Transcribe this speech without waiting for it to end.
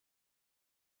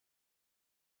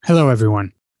Hello,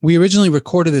 everyone. We originally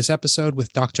recorded this episode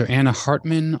with Dr. Anna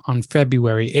Hartman on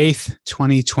February 8th,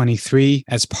 2023,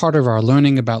 as part of our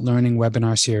Learning About Learning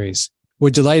webinar series. We're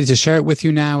delighted to share it with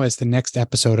you now as the next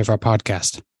episode of our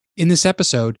podcast. In this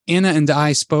episode, Anna and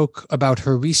I spoke about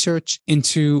her research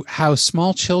into how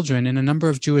small children in a number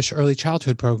of Jewish early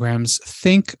childhood programs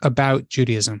think about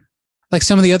Judaism. Like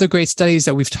some of the other great studies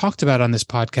that we've talked about on this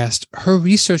podcast, her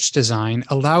research design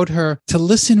allowed her to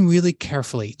listen really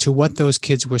carefully to what those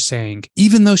kids were saying,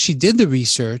 even though she did the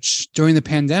research during the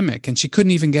pandemic and she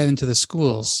couldn't even get into the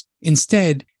schools.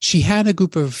 Instead, she had a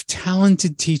group of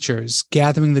talented teachers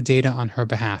gathering the data on her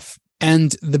behalf.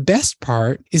 And the best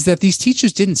part is that these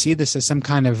teachers didn't see this as some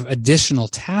kind of additional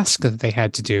task that they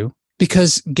had to do,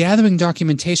 because gathering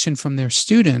documentation from their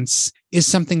students is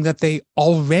something that they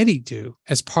already do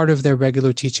as part of their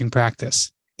regular teaching practice.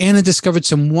 Anna discovered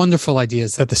some wonderful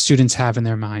ideas that the students have in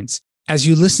their minds. As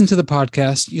you listen to the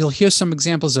podcast, you'll hear some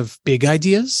examples of big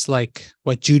ideas, like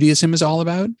what Judaism is all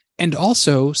about, and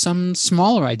also some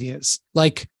smaller ideas,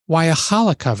 like why a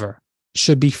challah cover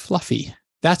should be fluffy.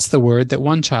 That's the word that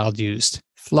one child used,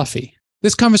 fluffy.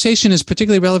 This conversation is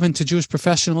particularly relevant to Jewish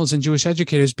professionals and Jewish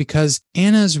educators because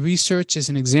Anna's research is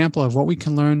an example of what we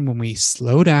can learn when we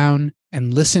slow down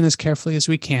and listen as carefully as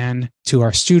we can to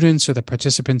our students or the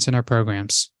participants in our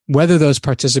programs. Whether those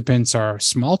participants are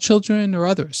small children or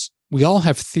others, we all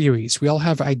have theories, we all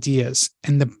have ideas,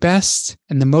 and the best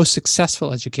and the most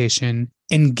successful education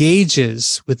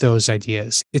engages with those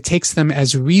ideas. It takes them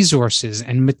as resources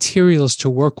and materials to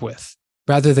work with,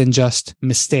 rather than just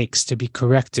mistakes to be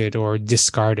corrected or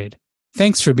discarded.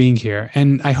 Thanks for being here,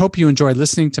 and I hope you enjoyed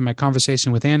listening to my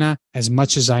conversation with Anna as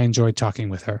much as I enjoyed talking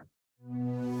with her.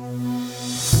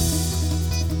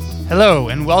 Hello,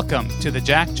 and welcome to the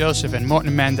Jack, Joseph, and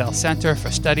Morton Mandel Center for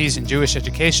Studies in Jewish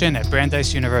Education at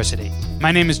Brandeis University.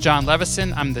 My name is John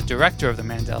Levison. I'm the director of the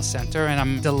Mandel Center, and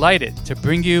I'm delighted to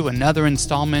bring you another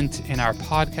installment in our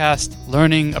podcast,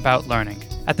 Learning About Learning.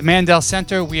 At the Mandel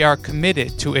Center, we are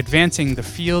committed to advancing the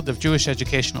field of Jewish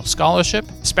educational scholarship,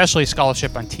 especially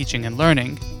scholarship on teaching and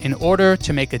learning, in order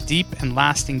to make a deep and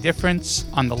lasting difference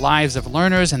on the lives of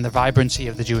learners and the vibrancy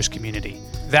of the Jewish community.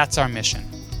 That's our mission.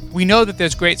 We know that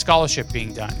there's great scholarship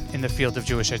being done in the field of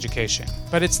Jewish education,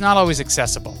 but it's not always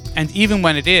accessible. And even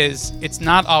when it is, it's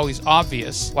not always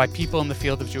obvious why people in the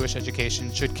field of Jewish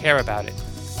education should care about it.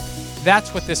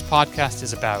 That's what this podcast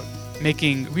is about.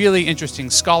 Making really interesting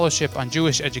scholarship on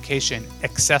Jewish education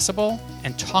accessible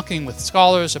and talking with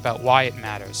scholars about why it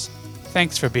matters.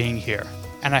 Thanks for being here,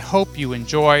 and I hope you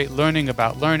enjoy learning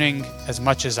about learning as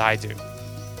much as I do.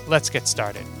 Let's get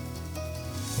started.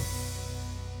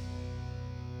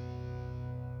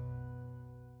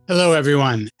 Hello,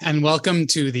 everyone, and welcome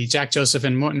to the Jack, Joseph,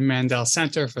 and Morton Mandel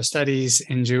Center for Studies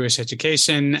in Jewish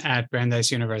Education at Brandeis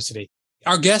University.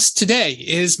 Our guest today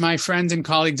is my friend and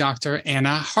colleague, Dr.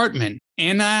 Anna Hartman.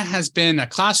 Anna has been a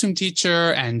classroom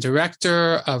teacher and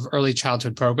director of early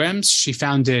childhood programs. She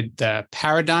founded the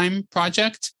Paradigm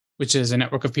Project, which is a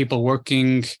network of people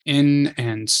working in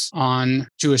and on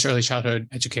Jewish early childhood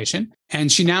education.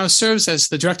 And she now serves as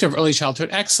the director of early childhood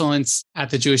excellence at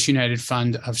the Jewish United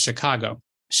Fund of Chicago.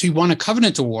 She won a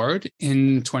Covenant Award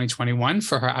in 2021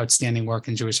 for her outstanding work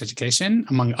in Jewish education,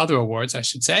 among other awards, I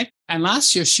should say. And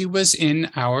last year, she was in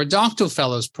our Doctoral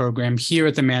Fellows program here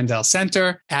at the Mandel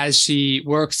Center as she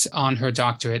worked on her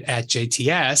doctorate at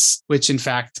JTS, which in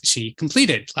fact she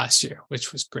completed last year,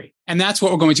 which was great. And that's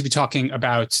what we're going to be talking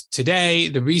about today,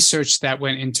 the research that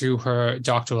went into her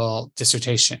doctoral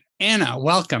dissertation. Anna,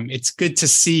 welcome. It's good to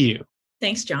see you.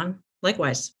 Thanks, John.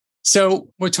 Likewise. So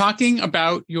we're talking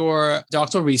about your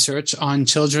doctoral research on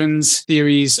children's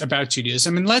theories about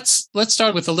Judaism. And let's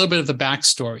start with a little bit of the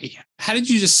backstory. How did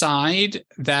you decide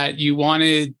that you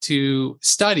wanted to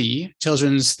study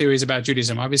children's theories about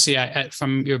Judaism? Obviously,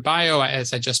 from your bio,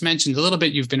 as I just mentioned a little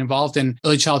bit, you've been involved in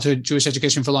early childhood Jewish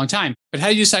education for a long time. But how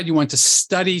did you decide you want to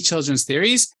study children's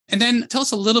theories? And then tell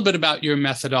us a little bit about your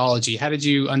methodology. How did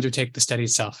you undertake the study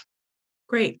itself?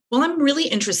 Great. Well, I'm really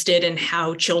interested in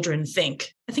how children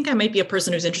think. I think I might be a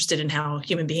person who's interested in how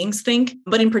human beings think.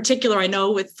 But in particular, I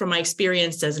know from my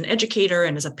experience as an educator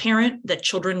and as a parent that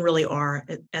children really are,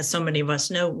 as so many of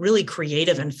us know, really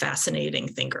creative and fascinating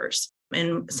thinkers.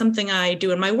 And something I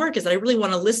do in my work is that I really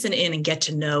want to listen in and get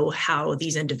to know how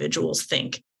these individuals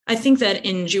think. I think that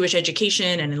in Jewish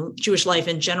education and in Jewish life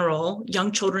in general,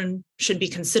 young children should be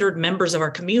considered members of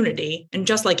our community. And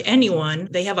just like anyone,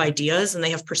 they have ideas and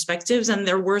they have perspectives and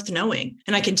they're worth knowing.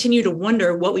 And I continue to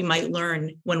wonder what we might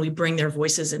learn when we bring their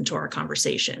voices into our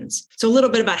conversations. So a little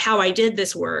bit about how I did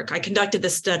this work. I conducted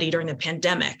this study during the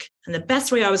pandemic. And the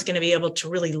best way I was going to be able to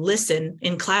really listen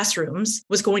in classrooms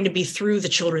was going to be through the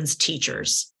children's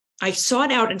teachers. I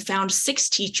sought out and found 6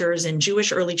 teachers in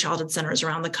Jewish early childhood centers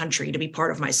around the country to be part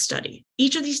of my study.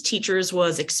 Each of these teachers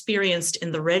was experienced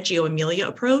in the Reggio Emilia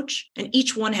approach, and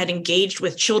each one had engaged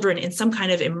with children in some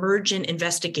kind of emergent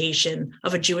investigation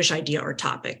of a Jewish idea or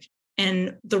topic.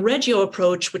 And the Reggio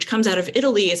approach, which comes out of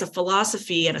Italy, is a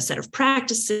philosophy and a set of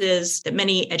practices that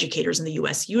many educators in the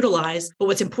US utilize. But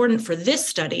what's important for this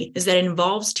study is that it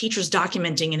involves teachers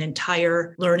documenting an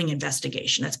entire learning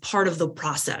investigation. That's part of the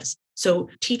process. So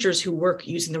teachers who work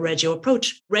using the Reggio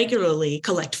approach regularly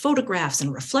collect photographs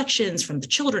and reflections from the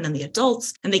children and the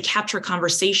adults, and they capture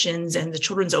conversations and the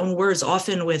children's own words,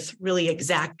 often with really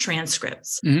exact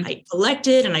transcripts. Mm-hmm. I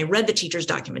collected and I read the teacher's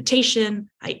documentation.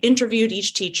 I interviewed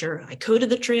each teacher. I coded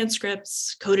the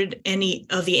transcripts, coded any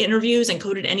of the interviews, and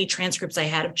coded any transcripts I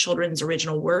had of children's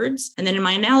original words. And then in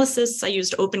my analysis, I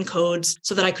used open codes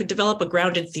so that I could develop a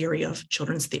grounded theory of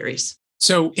children's theories.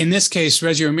 So in this case,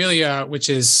 Reggio Emilia, which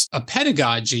is a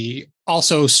pedagogy,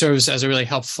 also serves as a really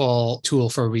helpful tool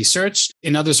for research.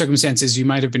 In other circumstances, you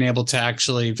might have been able to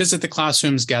actually visit the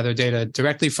classrooms, gather data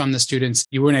directly from the students.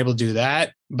 You weren't able to do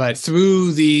that. But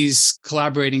through these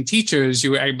collaborating teachers,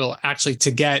 you were able actually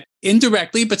to get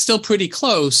indirectly, but still pretty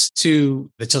close to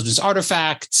the children's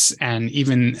artifacts and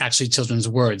even actually children's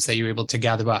words that you were able to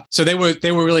gather up. So they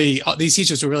were really, these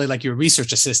teachers were really like your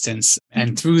research assistants.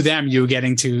 And through them, you were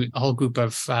getting to a whole group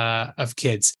of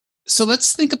kids. So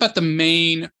let's think about the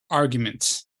main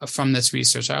argument from this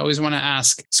research. I always want to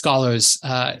ask scholars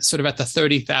sort of at the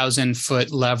 30,000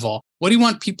 foot level, what do you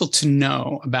want people to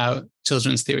know about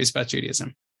children's theories about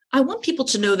Judaism? I want people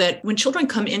to know that when children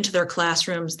come into their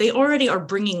classrooms, they already are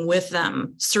bringing with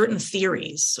them certain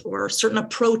theories or certain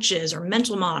approaches or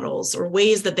mental models or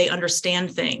ways that they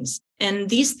understand things. And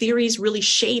these theories really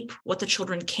shape what the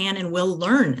children can and will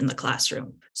learn in the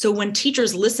classroom. So when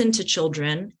teachers listen to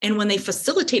children and when they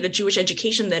facilitate a Jewish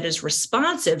education that is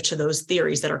responsive to those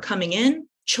theories that are coming in,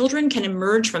 children can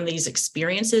emerge from these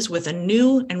experiences with a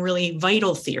new and really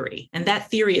vital theory. And that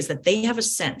theory is that they have a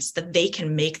sense that they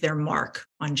can make their mark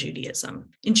on Judaism.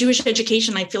 In Jewish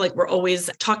education, I feel like we're always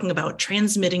talking about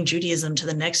transmitting Judaism to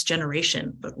the next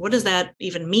generation. But what does that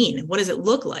even mean? What does it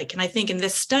look like? And I think in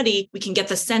this study, we can get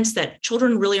the sense that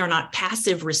children really are not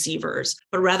passive receivers,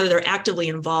 but rather they're actively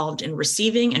involved in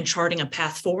receiving and charting a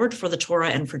path forward for the Torah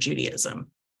and for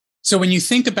Judaism. So when you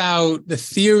think about the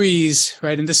theories,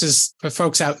 right, and this is for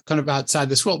folks out kind of outside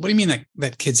this world, what do you mean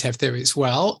that kids have theories?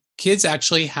 Well, kids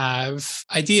actually have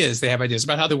ideas. They have ideas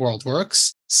about how the world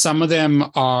works. Some of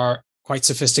them are quite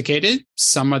sophisticated.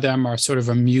 Some of them are sort of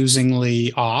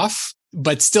amusingly off,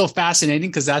 but still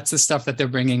fascinating because that's the stuff that they're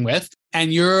bringing with.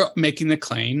 And you're making the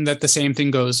claim that the same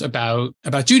thing goes about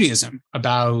Judaism,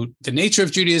 about the nature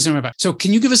of Judaism. So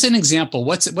can you give us an example?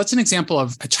 What's an example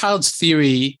of a child's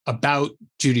theory about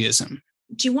Judaism?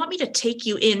 Do you want me to take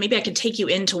you in? Maybe I can take you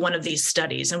into one of these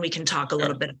studies and we can talk a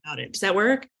little bit about it. Does that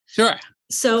work? Sure.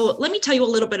 So let me tell you a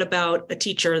little bit about a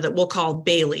teacher that we'll call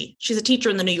Bailey. She's a teacher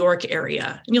in the New York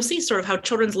area. And you'll see sort of how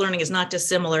children's learning is not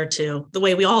dissimilar to the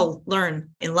way we all learn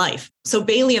in life. So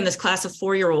Bailey and this class of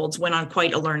 4-year-olds went on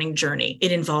quite a learning journey.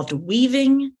 It involved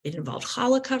weaving, it involved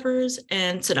challah covers,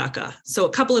 and tzedakah. So a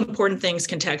couple important things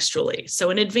contextually. So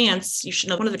in advance, you should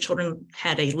know one of the children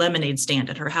had a lemonade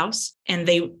stand at her house, and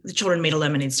the children made a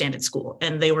lemonade stand at school,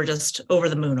 and they were just over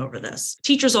the moon over this.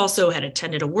 Teachers also had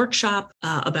attended a workshop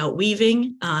about weaving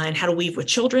and how to weave with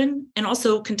children. And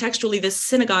also contextually, this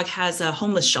synagogue has a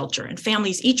homeless shelter, and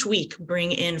families each week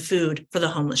bring in food for the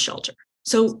homeless shelter.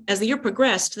 So as the year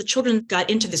progressed, the children got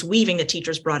into this weaving that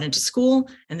teachers brought into school,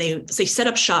 and they set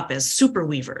up shop as super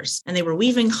weavers, and they were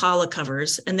weaving challah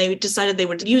covers, and they decided they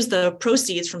would use the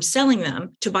proceeds from selling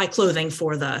them to buy clothing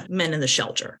for the men in the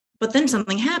shelter. But then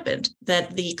something happened,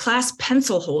 that the class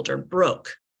pencil holder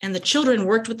broke, and the children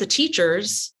worked with the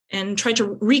teachers and tried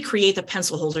to recreate the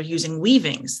pencil holder using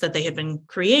weavings that they had been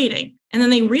creating. And then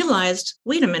they realized,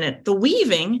 wait a minute, the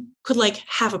weaving could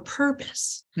have a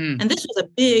purpose. And this was a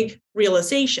big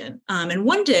realization. And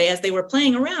one day, as they were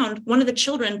playing around, one of the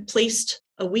children placed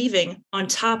a weaving on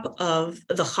top of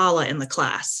the challah in the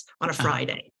class on a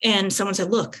Friday. And someone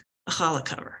said, look, a challah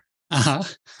cover. Uh-huh.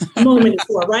 moment is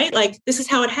for, right? Like, this is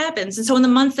how it happens. And so in the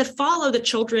months that follow, the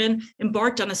children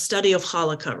embarked on a study of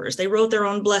challah covers. They wrote their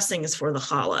own blessings for the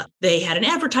challah. They had an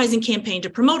advertising campaign to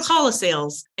promote challah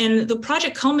sales. And the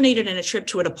project culminated in a trip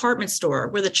to a department store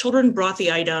where the children brought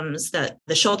the items that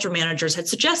the shelter managers had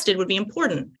suggested would be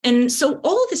important. And so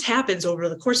all of this happens over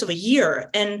the course of a year.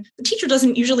 And the teacher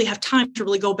doesn't usually have time to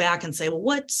really go back and say, well,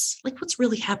 what's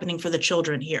really happening for the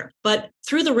children here? But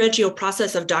through the Reggio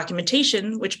process of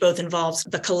documentation, which both involves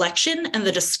the collection and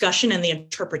the discussion and the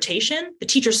interpretation, the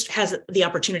teacher has the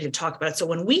opportunity to talk about it. So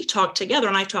when we talked together,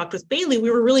 and I talked with Bailey, we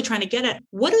were really trying to get at,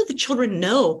 what do the children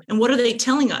know? And what are they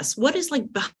telling us? What is like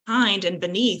behind and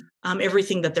beneath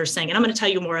everything that they're saying? And I'm going to tell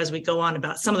you more as we go on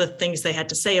about some of the things they had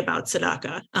to say about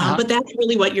tzedakah. But that's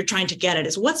really what you're trying to get at,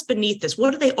 is what's beneath this?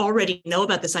 What do they already know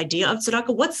about this idea of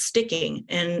tzedakah? What's sticking?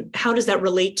 And how does that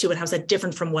relate to, and how's that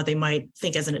different from what they might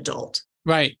think as an adult?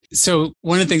 Right. So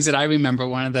one of the things that I remember,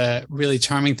 one of the really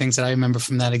charming things that I remember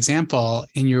from that example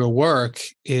in your work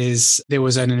is there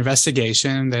was an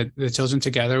investigation that the children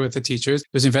together with the teachers, there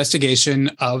was an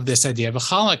investigation of this idea of a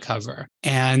challah cover.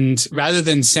 And rather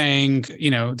than saying,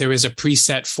 there is a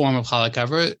preset form of challah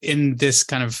cover, in this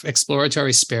kind of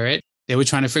exploratory spirit, they were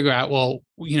trying to figure out, well,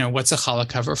 what's a challah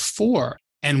cover for?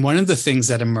 And one of the things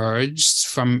that emerged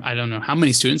from, I don't know how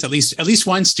many students, at least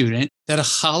one student, that a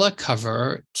challah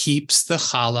cover keeps the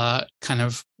challah kind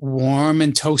of warm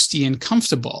and toasty and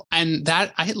comfortable. And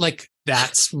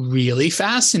that's really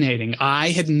fascinating. I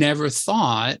had never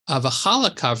thought of a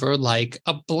challah cover like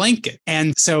a blanket.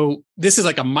 And so this is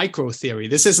like a micro theory.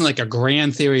 This isn't like a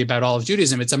grand theory about all of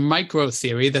Judaism. It's a micro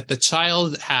theory that the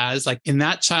child has, like in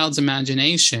that child's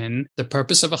imagination, the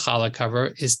purpose of a challah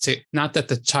cover is to, not that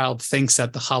the child thinks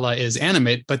that the challah is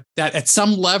animate, but that at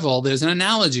some level, there's an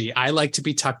analogy. I like to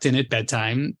be tucked in at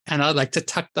bedtime, and I'd like to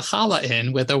tuck the challah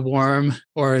in with a warm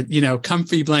or,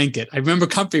 comfy blanket. I remember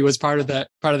comfy was part of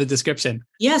the description.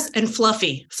 Yes. And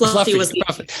fluffy. Fluffy was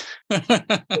fluffy.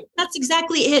 That's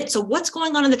exactly it. So what's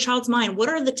going on in the child's mind? What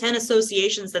are the 10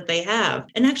 associations that they have?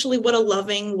 And actually, what a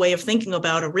loving way of thinking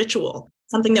about a ritual,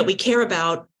 something that we care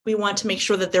about. We want to make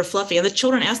sure that they're fluffy. And the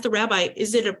children asked the rabbi,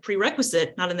 is it a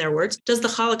prerequisite, not in their words, does the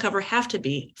challah cover have to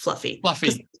be fluffy?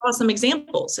 Fluffy. Saw some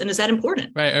examples. And is that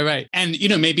important? Right. And,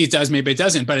 maybe it does, maybe it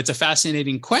doesn't, but it's a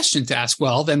fascinating question to ask.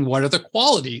 Well, then what are the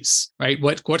qualities, right?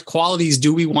 What qualities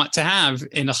do we want to have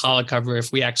in a challah cover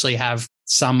if we actually have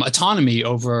some autonomy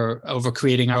over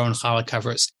creating our own challah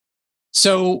covers?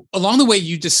 So along the way,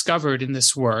 you discovered in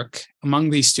this work, among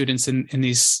these students in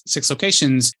these 6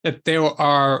 locations, that there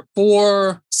are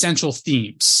 4 central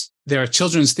themes. There are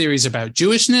children's theories about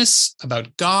Jewishness,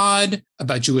 about God,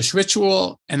 about Jewish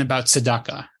ritual, and about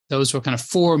tzedakah. Those were kind of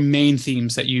 4 main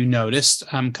themes that you noticed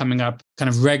coming up kind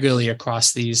of regularly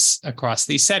across these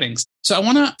settings. So I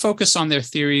want to focus on their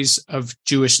theories of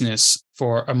Jewishness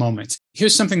for a moment.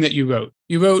 Here's something that you wrote.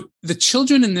 You wrote, the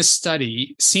children in this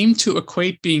study seem to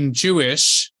equate being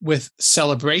Jewish with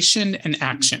celebration and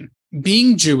action.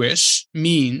 Being Jewish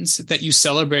means that you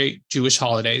celebrate Jewish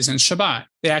holidays and Shabbat.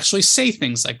 They actually say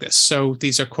things like this. So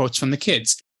these are quotes from the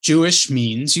kids. Jewish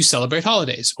means you celebrate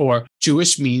holidays, or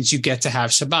Jewish means you get to have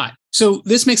Shabbat. So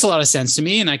this makes a lot of sense to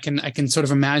me, and I can sort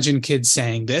of imagine kids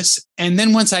saying this. And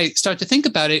then once I start to think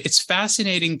about it, it's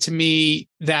fascinating to me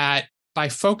that by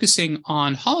focusing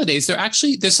on holidays,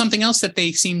 there's something else that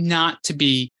they seem not to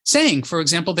be saying. For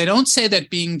example, they don't say that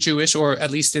being Jewish, or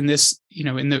at least in this,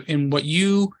 in what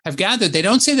you have gathered, they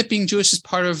don't say that being Jewish is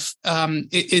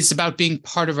is about being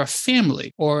part of a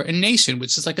family or a nation,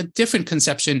 which is like a different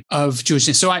conception of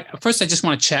Jewishness. So I just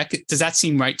want to check, does that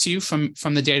seem right to you from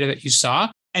the data that you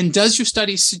saw? And does your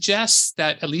study suggest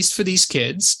that, at least for these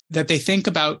kids, that they think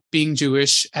about being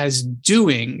Jewish as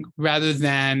doing rather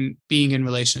than being in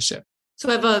relationship? So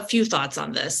I have a few thoughts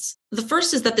on this. The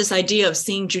first is that this idea of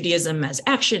seeing Judaism as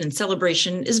action and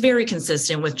celebration is very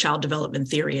consistent with child development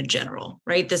theory in general,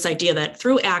 right? This idea that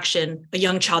through action, a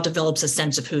young child develops a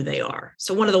sense of who they are.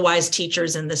 So one of the wise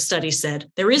teachers in this study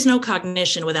said, there is no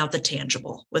cognition without the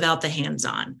tangible, without the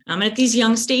hands-on. And at these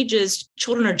young stages,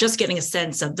 children are just getting a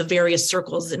sense of the various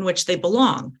circles in which they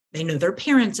belong. They know their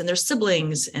parents and their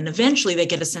siblings, and eventually they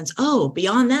get a sense, oh,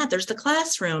 beyond that, there's the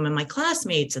classroom and my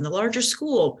classmates and the larger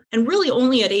school. And really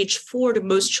only at age 4 do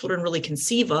most children really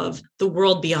conceive of the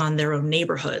world beyond their own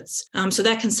neighborhoods. So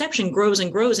that conception grows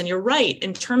and grows. And you're right,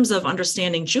 in terms of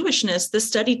understanding Jewishness, this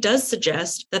study does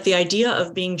suggest that the idea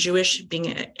of being Jewish,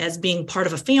 being part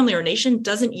of a family or nation,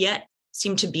 doesn't yet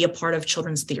seem to be a part of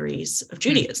children's theories of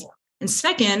Judaism. And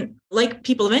second, like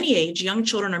people of any age, young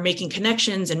children are making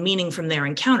connections and meaning from their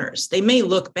encounters. They may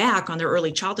look back on their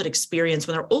early childhood experience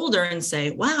when they're older and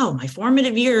say, wow, my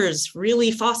formative years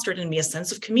really fostered in me a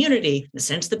sense of community, the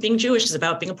sense that being Jewish is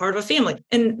about being a part of a family.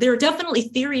 And there are definitely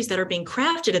theories that are being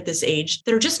crafted at this age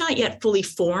that are just not yet fully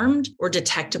formed or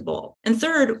detectable. And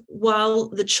third, while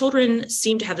the children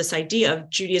seem to have this idea of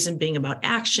Judaism being about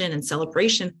action and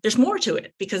celebration, there's more to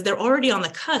it because they're already on the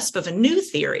cusp of a new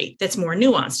theory that's more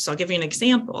nuanced. So I'll give you an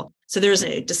example. So there's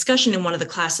a discussion in one of the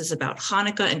classes about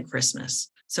Hanukkah and Christmas.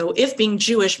 So if being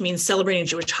Jewish means celebrating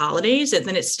Jewish holidays,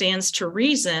 then it stands to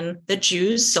reason that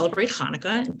Jews celebrate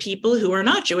Hanukkah and people who are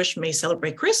not Jewish may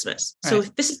celebrate Christmas. Right. So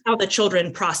this is how the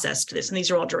children processed this. And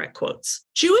these are all direct quotes.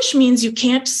 Jewish means you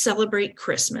can't celebrate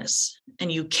Christmas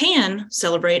and you can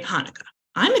celebrate Hanukkah.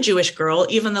 I'm a Jewish girl,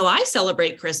 even though I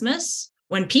celebrate Christmas.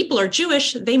 When people are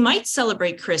Jewish, they might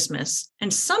celebrate Christmas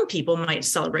and some people might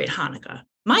celebrate Hanukkah.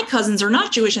 My cousins are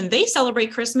not Jewish and they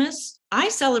celebrate Christmas. I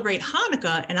celebrate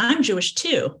Hanukkah and I'm Jewish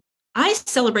too. I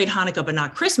celebrate Hanukkah, but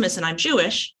not Christmas, and I'm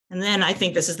Jewish. And then I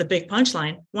think this is the big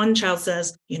punchline. One child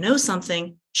says, you know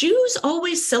something? Jews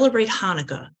always celebrate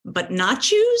Hanukkah, but not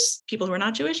Jews, people who are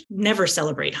not Jewish, never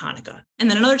celebrate Hanukkah. And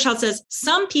then another child says,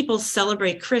 some people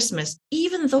celebrate Christmas,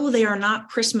 even though they are not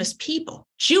Christmas people.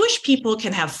 Jewish people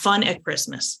can have fun at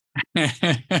Christmas.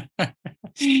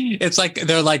 It's like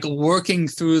they're like working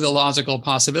through the logical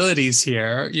possibilities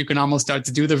here. You can almost start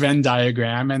to do the Venn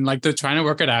diagram and like they're trying to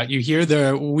work it out. You hear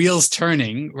the wheels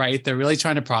turning, right? They're really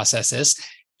trying to process this.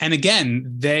 And again,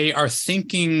 they are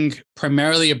thinking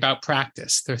primarily about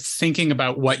practice. They're thinking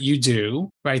about what you do,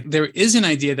 right? There is an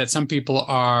idea that some people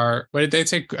are, what did they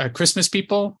say, Christmas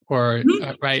people or,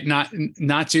 right,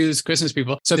 not Jews, Christmas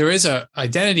people. So there is a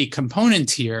identity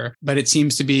component here, but it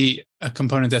seems to be a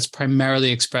component that's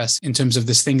primarily expressed in terms of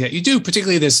this thing that you do,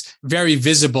 particularly this very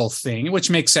visible thing, which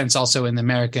makes sense also in the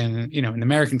American, in the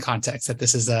American context, that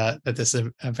this is a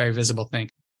very visible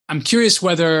thing. I'm curious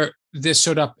whether this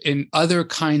showed up in other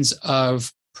kinds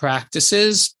of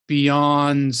practices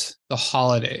beyond the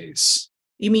holidays.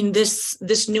 You mean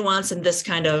this nuance and this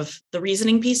kind of the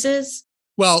reasoning pieces?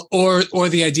 Well, or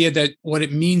the idea that what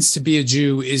it means to be a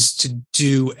Jew is to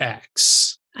do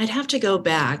X. I'd have to go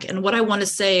back. And what I want to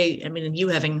say,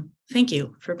 thank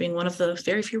you for being one of the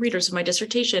very few readers of my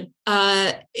dissertation.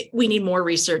 We need more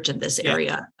research in this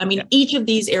area. Each of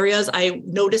these areas, I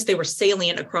noticed they were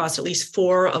salient across at least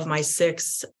 4 of my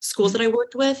 6 schools that I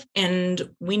worked with. And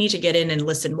we need to get in and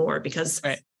listen more because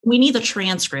we need the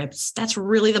transcripts. That's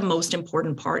really the most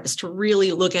important part, is to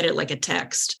really look at it like a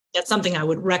text. That's something I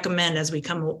would recommend as we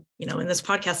come, in this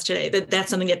podcast today,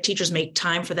 that's something that teachers make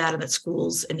time for that and that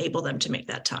schools enable them to make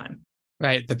that time.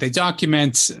 Right, that they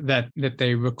document, that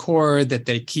they record, that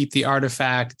they keep the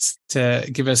artifacts to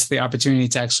give us the opportunity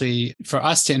to actually, for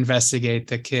us to investigate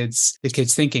the kids'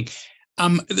 thinking. A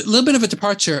little bit of a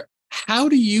departure. How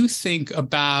do you think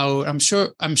about? I'm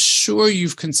sure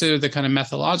you've considered the kind of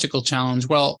methodological challenge.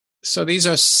 Well, so these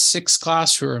are 6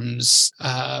 classrooms,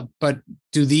 but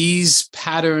do these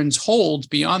patterns hold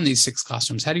beyond these 6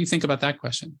 classrooms? How do you think about that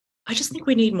question? I just think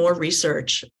we need more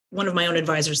research. One of my own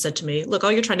advisors said to me, look,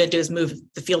 all you're trying to do is move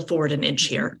the field forward an inch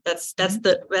here. That's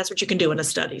what you can do in a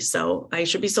study. So I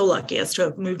should be so lucky as to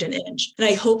have moved an inch. And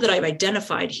I hope that I've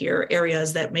identified here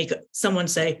areas that make someone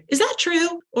say, is that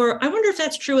true? Or I wonder if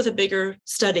that's true with a bigger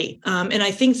study. And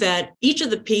I think that each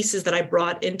of the pieces that I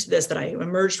brought into this, that I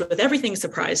emerged with, everything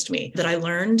surprised me that I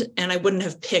learned. And I wouldn't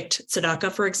have picked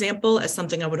tzedakah, for example, as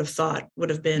something I would have thought would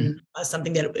have been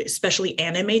something that especially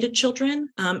animated children.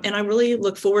 And I really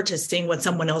look forward to seeing what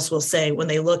someone else will say when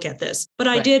they look at this. But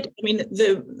I feel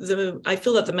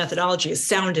that the methodology is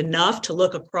sound enough to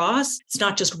look across. It's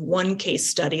not just one case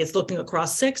study. It's looking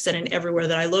across 6. And in everywhere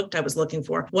that I looked, I was looking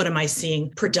for, what am I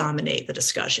seeing predominate the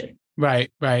discussion? Right.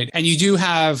 And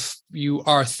you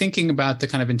are thinking about the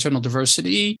kind of internal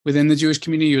diversity within the Jewish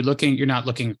community. You're not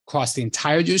looking across the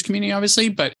entire Jewish community, obviously,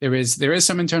 but there is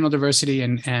some internal diversity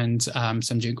and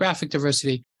some geographic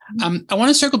diversity. I want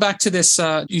to circle back to this.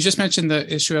 You just mentioned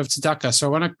the issue of tzedakah,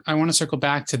 so I want to circle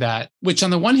back to that, which on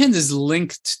the one hand is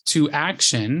linked to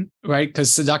action, right?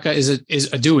 Because tzedakah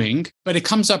is a doing, but it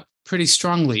comes up pretty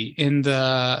strongly in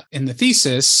the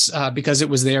thesis because it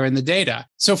was there in the data.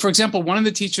 So, for example, one of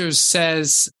the teachers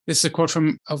says, this is a quote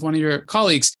of one of your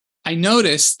colleagues. I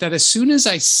noticed that as soon as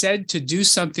I said to do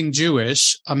something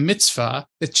Jewish, a mitzvah,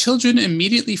 the children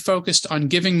immediately focused on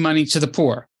giving money to the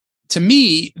poor. To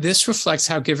me, this reflects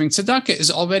how giving tzedakah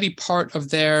is already part of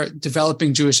their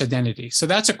developing Jewish identity. So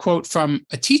that's a quote from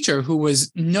a teacher who was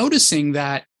noticing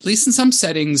that, at least in some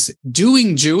settings,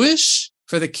 doing Jewish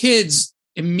for the kids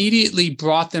immediately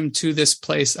brought them to this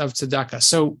place of tzedakah.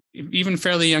 So even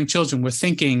fairly young children were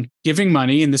thinking giving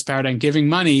money in this paradigm, giving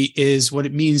money is what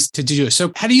it means to do Jewish.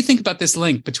 So how do you think about this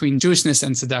link between Jewishness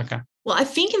and tzedakah? Well, I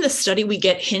think in the study, we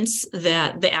get hints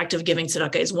that the act of giving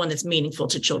tzedakah is one that's meaningful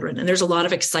to children. And there's a lot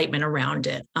of excitement around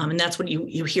it. And that's what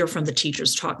you hear from the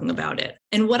teachers talking about it.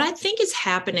 And what I think is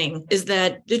happening is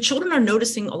that the children are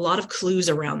noticing a lot of clues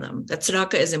around them, that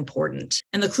tzedakah is important.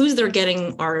 And the clues they're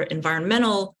getting are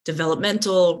environmental,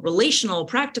 developmental, relational,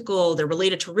 practical. They're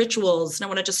related to rituals. And I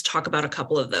want to just talk about a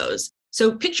couple of those.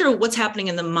 So picture what's happening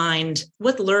in the mind,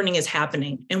 what learning is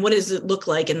happening, and what does it look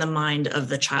like in the mind of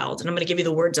the child? And I'm going to give you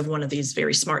the words of one of these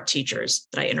very smart teachers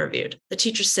that I interviewed. The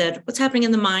teacher said, what's happening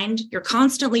in the mind? You're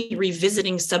constantly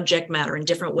revisiting subject matter in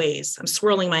different ways. I'm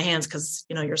swirling my hands because,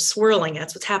 you're swirling.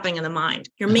 That's what's happening in the mind.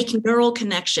 You're making neural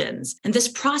connections. And this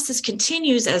process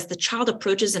continues as the child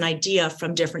approaches an idea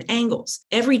from different angles.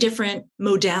 Every different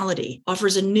modality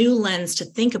offers a new lens to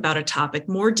think about a topic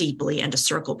more deeply and to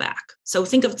circle back. So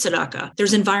think of tzedakah.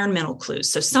 There's environmental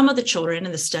clues. So some of the children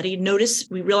in the study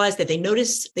we realized that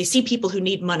they see people who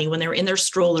need money when they're in their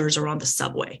strollers or on the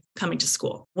subway coming to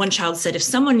school. One child said, if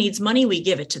someone needs money, we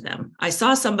give it to them. I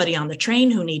saw somebody on the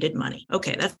train who needed money.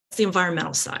 Okay, that's the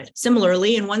environmental side.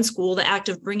 Similarly, in one school, the act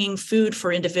of bringing food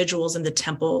for individuals in the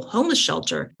temple homeless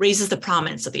shelter raises the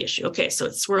prominence of the issue. Okay, so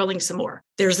it's swirling some more.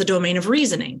 There's the domain of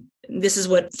reasoning. This is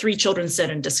what 3 children said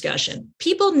in discussion.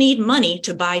 People need money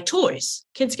to buy toys.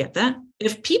 Kids get that.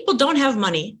 If people don't have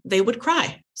money, they would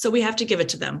cry. So we have to give it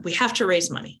to them. We have to raise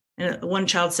money. And one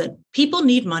child said, people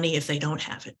need money if they don't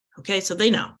have it. Okay, so they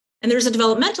know. And there's a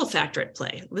developmental factor at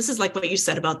play. This is like what you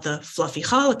said about the fluffy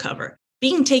challah cover.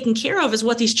 Being taken care of is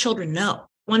what these children know.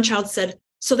 One child said,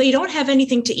 so they don't have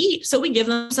anything to eat, so we give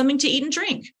them something to eat and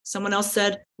drink. Someone else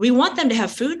said, we want them to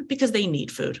have food because they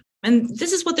need food. And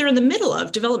this is what they're in the middle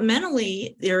of.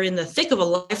 Developmentally, they're in the thick of a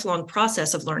lifelong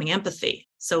process of learning empathy.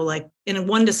 So like in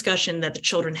one discussion that the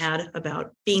children had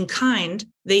about being kind,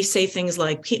 they say things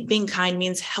like being kind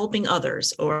means helping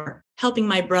others or helping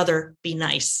my brother be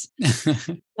nice.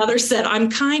 Others said, I'm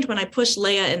kind when I push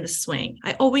Leia in the swing.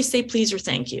 I always say please or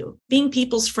thank you. Being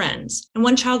people's friends. And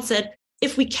one child said,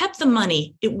 if we kept the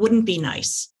money, it wouldn't be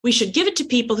nice. We should give it to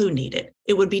people who need it.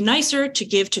 It would be nicer to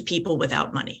give to people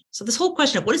without money. So this whole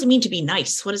question of what does it mean to be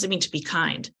nice? What does it mean to be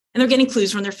kind? And they're getting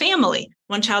clues from their family.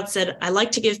 One child said, I like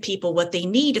to give people what they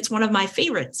need. It's one of my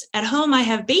favorites. At home, I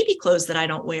have baby clothes that I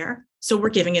don't wear. So we're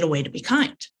giving it away to be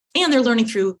kind. And they're learning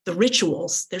through the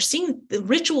rituals. They're seeing the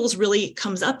rituals really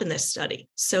comes up in this study.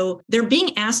 So they're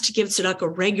being asked to give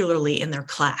tzedakah regularly in their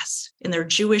class, in their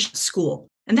Jewish school.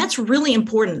 And that's really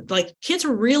important. Like kids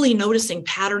are really noticing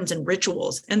patterns and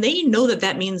rituals, and they know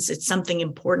that means it's something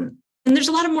important. And there's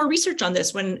a lot of more research on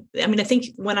this. I think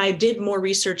when I did more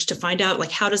research to find out,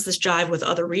 like, how does this jive with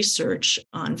other research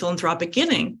on philanthropic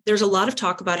giving? There's a lot of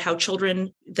talk about how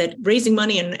that raising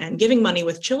money and giving money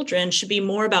with children should be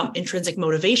more about intrinsic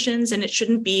motivations, and it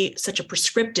shouldn't be such a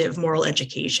prescriptive moral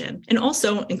education. And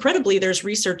also, incredibly, there's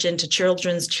research into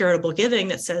children's charitable giving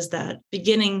that says that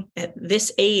beginning at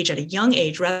this age, at a young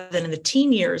age, rather than in the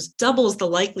teen years, doubles the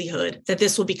likelihood that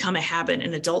this will become a habit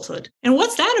in adulthood. And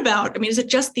what's that about? Is it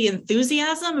just the enthusiasm?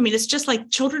 It's just like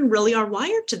children really are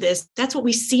wired to this. That's what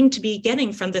we seem to be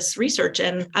getting from this research.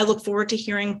 And I look forward to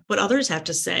hearing what others have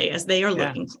to say as they are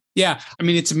looking. Yeah.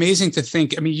 It's amazing to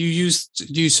think. You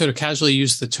sort of casually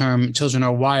use the term children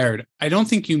are wired. I don't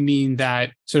think you mean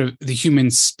that sort of the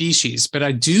human species, but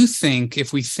I do think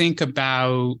if we think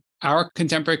about our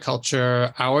contemporary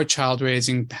culture, our child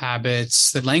raising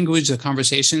habits, the language, the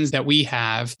conversations that we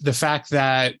have, the fact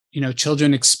that,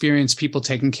 children experience people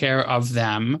taking care of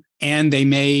them, and they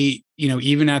may,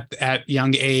 even at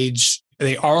young age,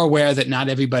 they are aware that not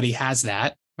everybody has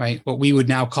that, right? What we would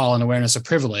now call an awareness of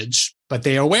privilege, but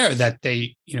they are aware that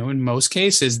they, in most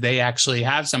cases, they actually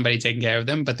have somebody taking care of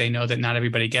them, but they know that not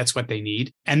everybody gets what they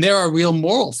need. And there are real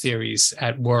moral theories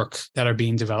at work that are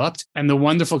being developed. And the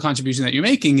wonderful contribution that you're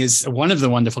making is one of the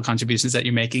wonderful contributions that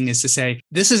you're making is to say,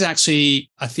 this is actually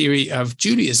a theory of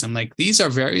Judaism. Like, these are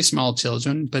very small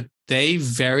children, but they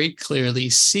very clearly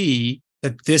see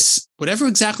that this, whatever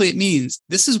exactly it means,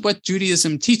 this is what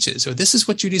Judaism teaches, or this is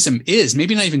what Judaism is,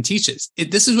 maybe not even teaches.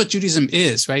 This is what Judaism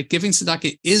is, right? Giving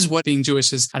tzedakah is what being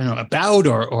Jewish is, about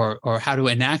or how to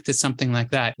enact it, something like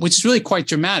that, which is really quite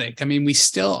dramatic. We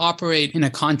still operate in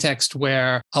a context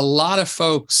where a lot of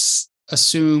folks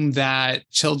assume that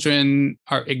children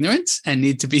are ignorant and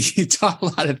need to be taught a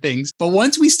lot of things. But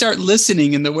once we start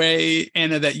listening in the way,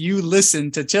 Anna, that you listen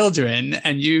to children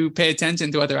and you pay attention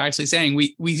to what they're actually saying,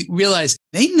 we realize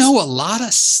they know a lot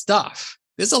of stuff.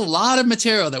 there's a lot of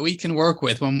material that we can work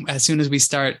with as soon as we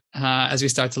start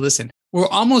to listen. We're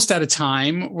almost out of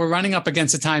time. We're running up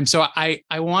against the time. So I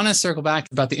want to circle back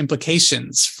about the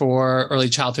implications for early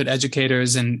childhood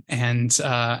educators and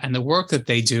the work that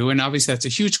they do. And obviously that's a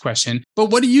huge question.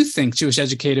 But what do you think Jewish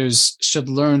educators should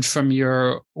learn from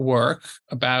your work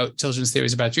about children's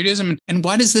theories about Judaism? And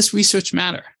why does this research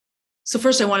matter? So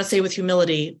first, I want to say with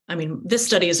humility, this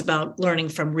study is about learning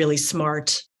from really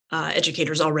smart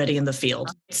educators already in the field.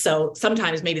 So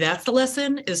sometimes maybe that's the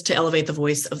lesson, is to elevate the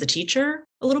voice of the teacher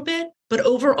a little bit. But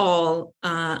overall,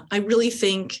 I really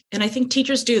think, and I think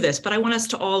teachers do this, but I want us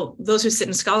to all, those who sit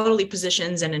in scholarly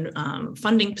positions and in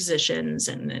funding positions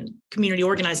and in community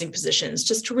organizing positions,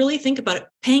 just to really think about it,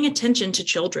 paying attention to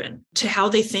children, to how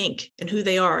they think and who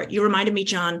they are. You reminded me,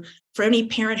 John, for any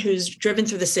parent who's driven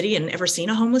through the city and ever seen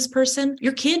a homeless person,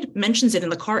 your kid mentions it in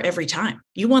the car every time.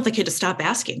 You want the kid to stop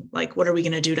asking, like, what are we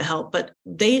going to do to help? But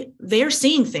they're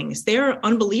seeing things. They're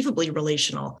unbelievably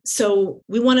relational. So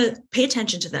we want to pay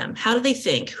attention to them. How do they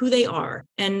think, who they are?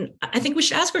 And I think we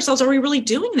should ask ourselves, are we really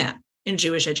doing that in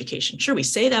Jewish education? Sure, we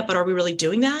say that, but are we really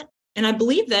doing that? And I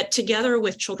believe that together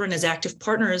with children as active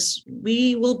partners,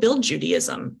 we will build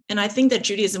Judaism. And I think that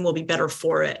Judaism will be better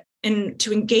for it. And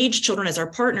to engage children as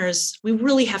our partners, we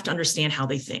really have to understand how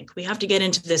they think. We have to get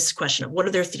into this question of what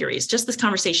are their theories? Just this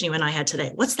conversation you and I had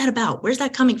today. What's that about? Where's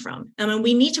that coming from?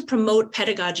 We need to promote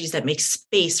pedagogies that make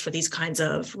space for these kinds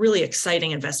of really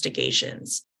exciting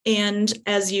investigations. And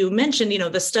as you mentioned,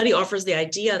 the study offers the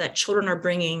idea that children are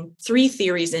bringing 3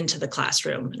 theories into the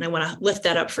classroom. And I want to lift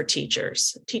that up for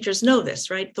teachers. Teachers know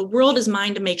this, right? The world is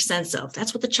mine to make sense of.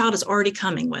 That's what the child is already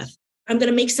coming with. I'm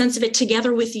going to make sense of it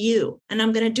together with you. And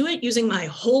I'm going to do it using my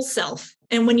whole self.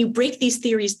 And when you break these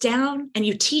theories down and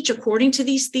you teach according to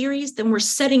these theories, then we're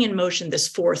setting in motion this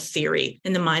 4th theory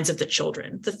in the minds of the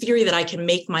children, the theory that I can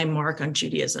make my mark on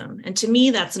Judaism. And to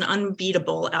me, that's an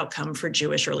unbeatable outcome for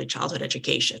Jewish early childhood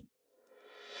education.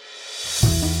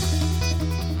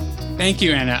 Thank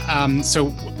you, Anna. So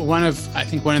one of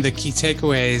the key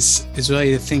takeaways is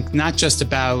really to think not just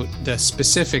about the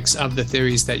specifics of the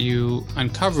theories that you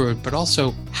uncovered, but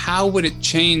also how would it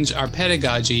change our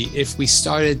pedagogy if we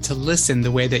started to listen the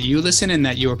way that you listen and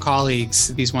that your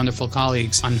colleagues, these wonderful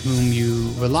colleagues on whom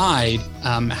you relied,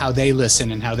 how they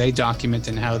listen and how they document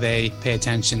and how they pay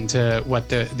attention to what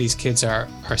these kids are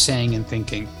saying and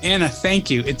thinking. Anna, thank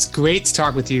you. It's great to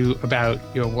talk with you about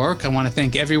your work. I want to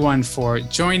thank everyone for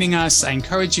joining us. I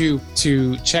encourage you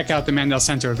to check out the Mandel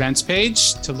Center events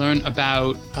page to learn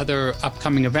about other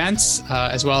upcoming events,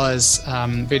 as well as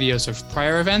videos of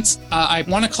prior events. I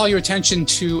want to call your attention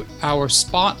to our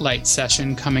spotlight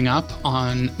session coming up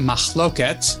on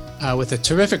Machloket, with a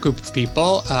terrific group of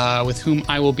people with whom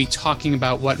I will be talking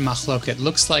about what Machloket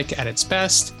looks like at its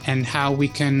best and how we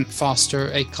can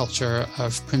foster a culture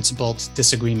of principled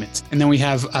disagreement. And then we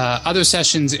have other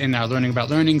sessions in our Learning About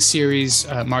Learning series.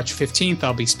 March 15th,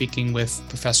 I'll be speaking with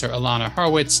Professor Ilana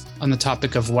Horwitz on the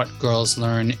topic of what girls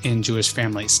learn in Jewish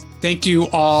families. Thank you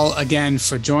all again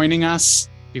for joining us.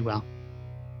 Be well.